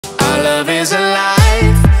love is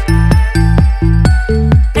alive,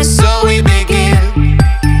 and so we begin,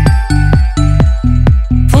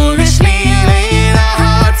 foolishly laying our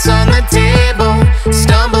hearts on the table,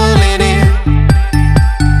 stumbling in.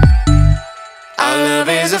 Our love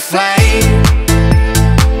is a flame,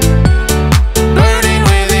 burning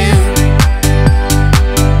within.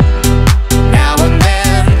 Now and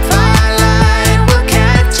then, firelight will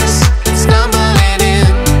catch us, stumbling in.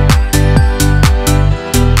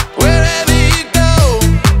 Wherever you go,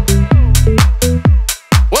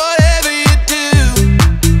 whatever you do,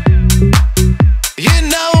 you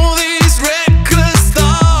know these reckless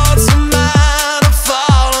thoughts of mine are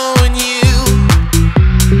following you.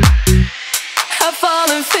 I've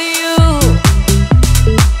fallen for you.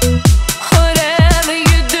 Whatever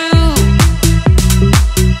you do,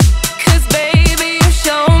 'cause baby you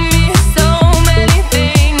shown me so many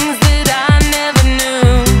things that I never knew.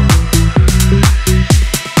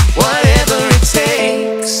 Whatever it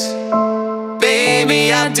takes, baby,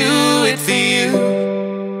 I'll do it for you.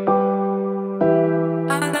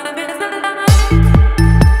 Our love is alive,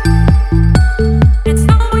 and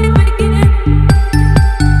so we begin,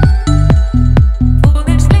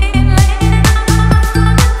 foolishly laying our hearts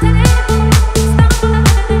on the table,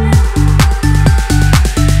 stumbling.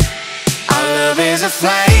 Our love is a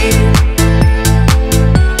flame,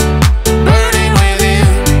 burning within.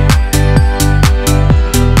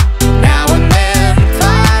 Now and then,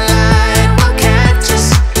 firelight will catch us,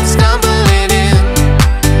 stumbling in,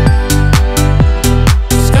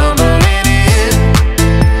 stumbling in,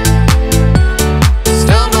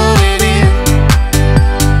 stumbling in.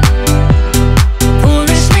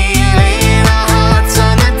 Foolishly laying our hearts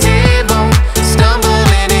on the table,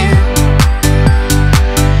 stumbling in.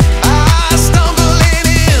 Stumbling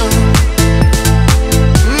in,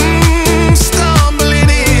 stumbling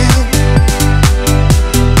in.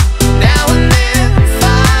 Now and then,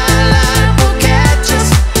 firelight will catch us,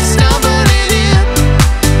 stumbling in.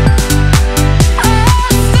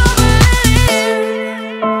 Stumbling in.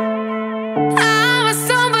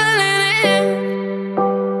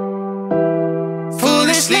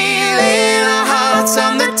 Foolishly laying our hearts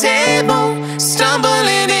on the table.